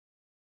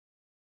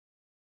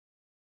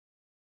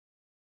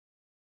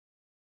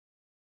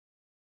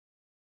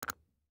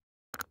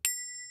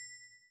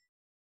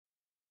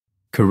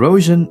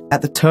Corrosion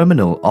at the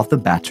terminal of the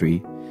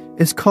battery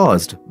is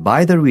caused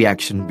by the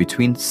reaction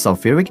between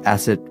sulfuric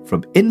acid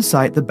from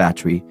inside the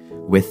battery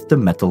with the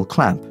metal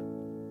clamp.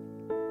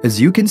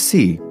 As you can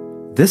see,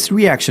 this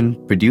reaction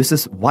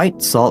produces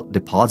white salt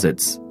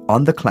deposits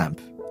on the clamp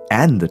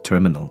and the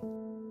terminal.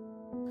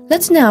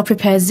 Let's now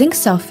prepare zinc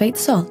sulfate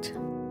salt.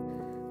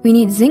 We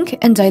need zinc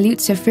and dilute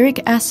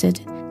sulfuric acid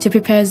to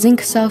prepare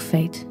zinc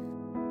sulfate.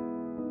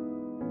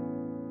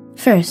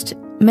 First,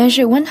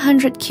 measure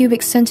 100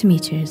 cubic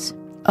centimeters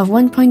of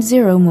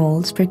 1.0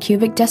 moles per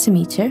cubic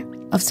decimeter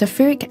of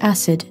sulfuric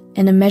acid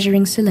in a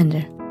measuring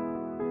cylinder.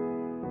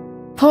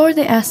 Pour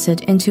the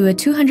acid into a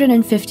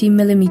 250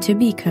 milliliter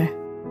beaker.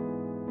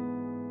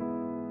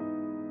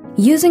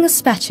 Using a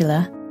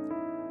spatula,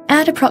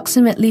 add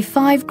approximately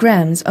 5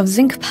 grams of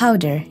zinc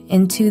powder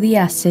into the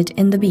acid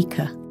in the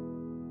beaker.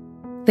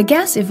 The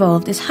gas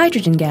evolved is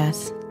hydrogen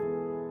gas.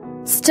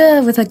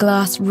 Stir with a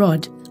glass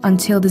rod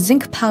until the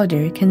zinc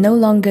powder can no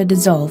longer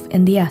dissolve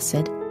in the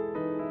acid.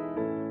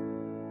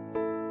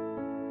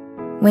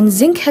 When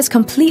zinc has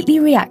completely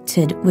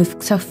reacted with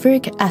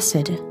sulfuric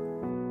acid,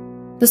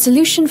 the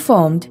solution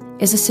formed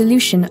is a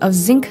solution of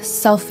zinc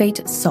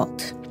sulfate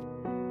salt.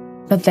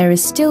 But there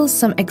is still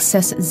some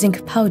excess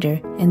zinc powder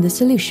in the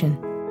solution.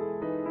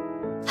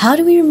 How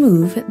do we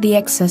remove the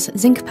excess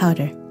zinc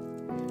powder?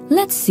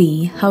 Let's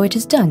see how it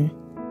is done.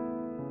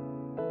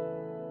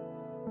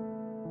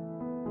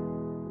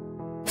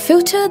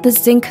 Filter the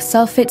zinc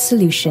sulfate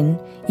solution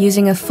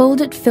using a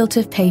folded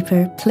filter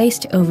paper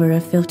placed over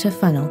a filter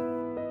funnel.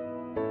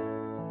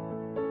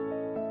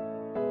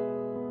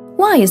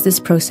 Why is this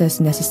process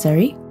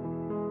necessary?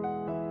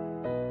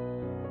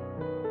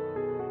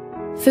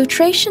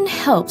 Filtration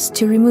helps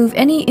to remove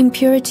any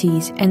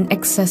impurities and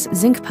excess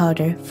zinc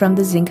powder from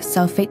the zinc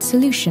sulfate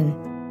solution.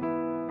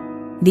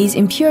 These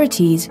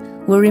impurities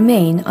will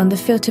remain on the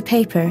filter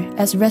paper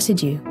as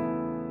residue.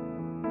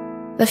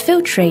 The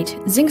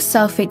filtrate zinc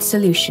sulfate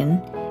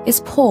solution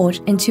is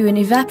poured into an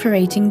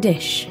evaporating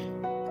dish.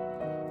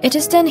 It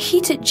is then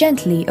heated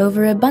gently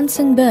over a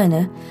Bunsen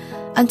burner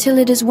until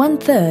it is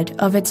 1/3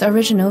 of its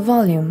original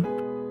volume.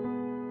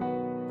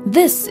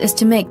 This is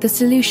to make the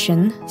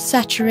solution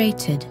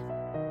saturated.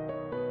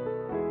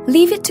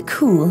 Leave it to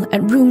cool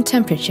at room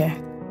temperature.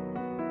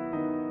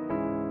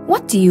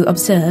 What do you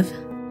observe?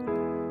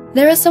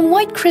 There are some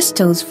white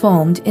crystals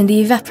formed in the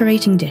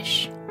evaporating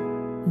dish.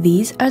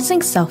 These are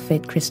zinc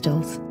sulfate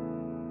crystals.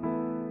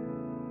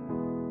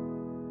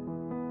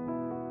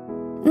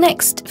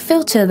 Next,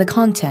 filter the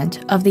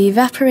content of the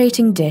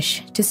evaporating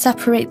dish to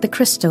separate the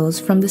crystals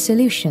from the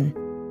solution.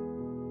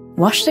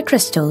 Wash the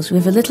crystals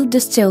with a little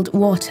distilled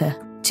water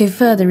to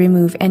further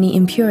remove any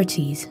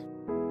impurities.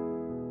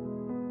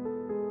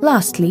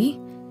 Lastly,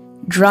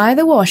 dry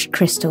the washed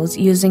crystals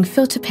using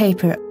filter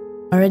paper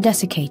or a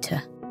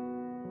desiccator.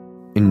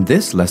 In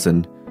this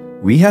lesson,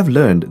 we have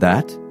learned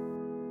that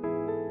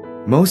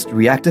most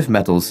reactive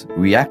metals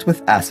react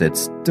with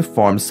acids to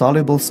form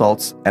soluble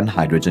salts and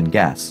hydrogen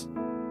gas.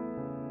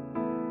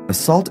 A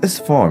salt is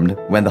formed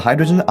when the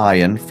hydrogen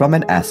ion from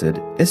an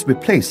acid is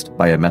replaced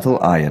by a metal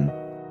ion.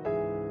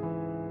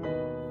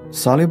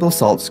 Soluble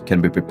salts can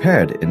be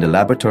prepared in the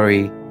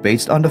laboratory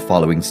based on the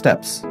following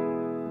steps.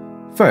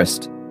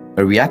 First,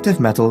 a reactive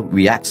metal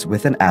reacts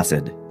with an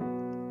acid.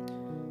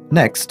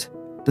 Next,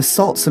 the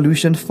salt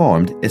solution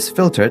formed is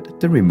filtered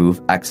to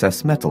remove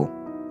excess metal.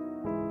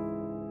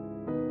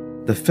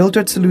 The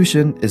filtered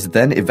solution is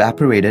then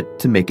evaporated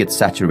to make it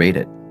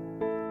saturated.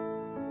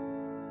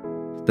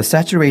 The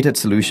saturated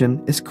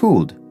solution is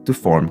cooled to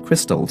form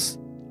crystals.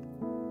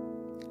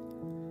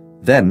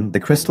 Then the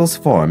crystals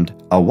formed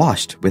are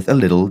washed with a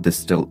little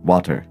distilled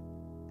water.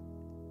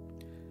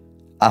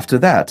 After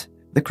that,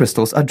 the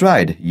crystals are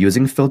dried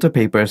using filter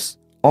papers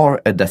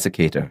or a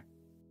desiccator.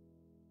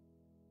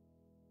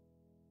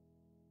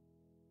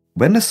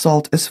 When a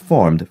salt is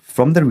formed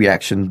from the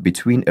reaction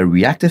between a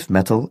reactive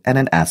metal and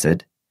an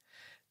acid,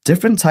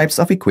 different types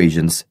of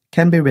equations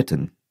can be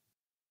written.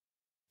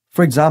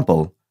 For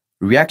example,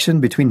 reaction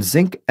between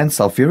zinc and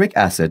sulfuric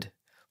acid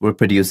will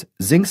produce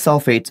zinc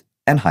sulfate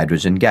and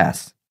hydrogen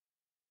gas.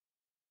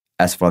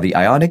 As for the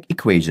ionic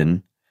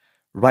equation,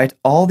 write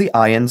all the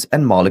ions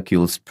and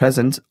molecules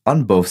present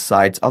on both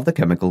sides of the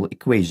chemical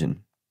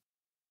equation.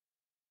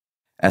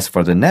 As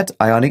for the net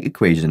ionic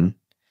equation,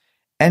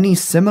 any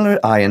similar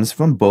ions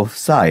from both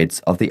sides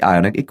of the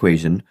ionic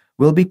equation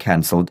will be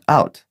cancelled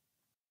out.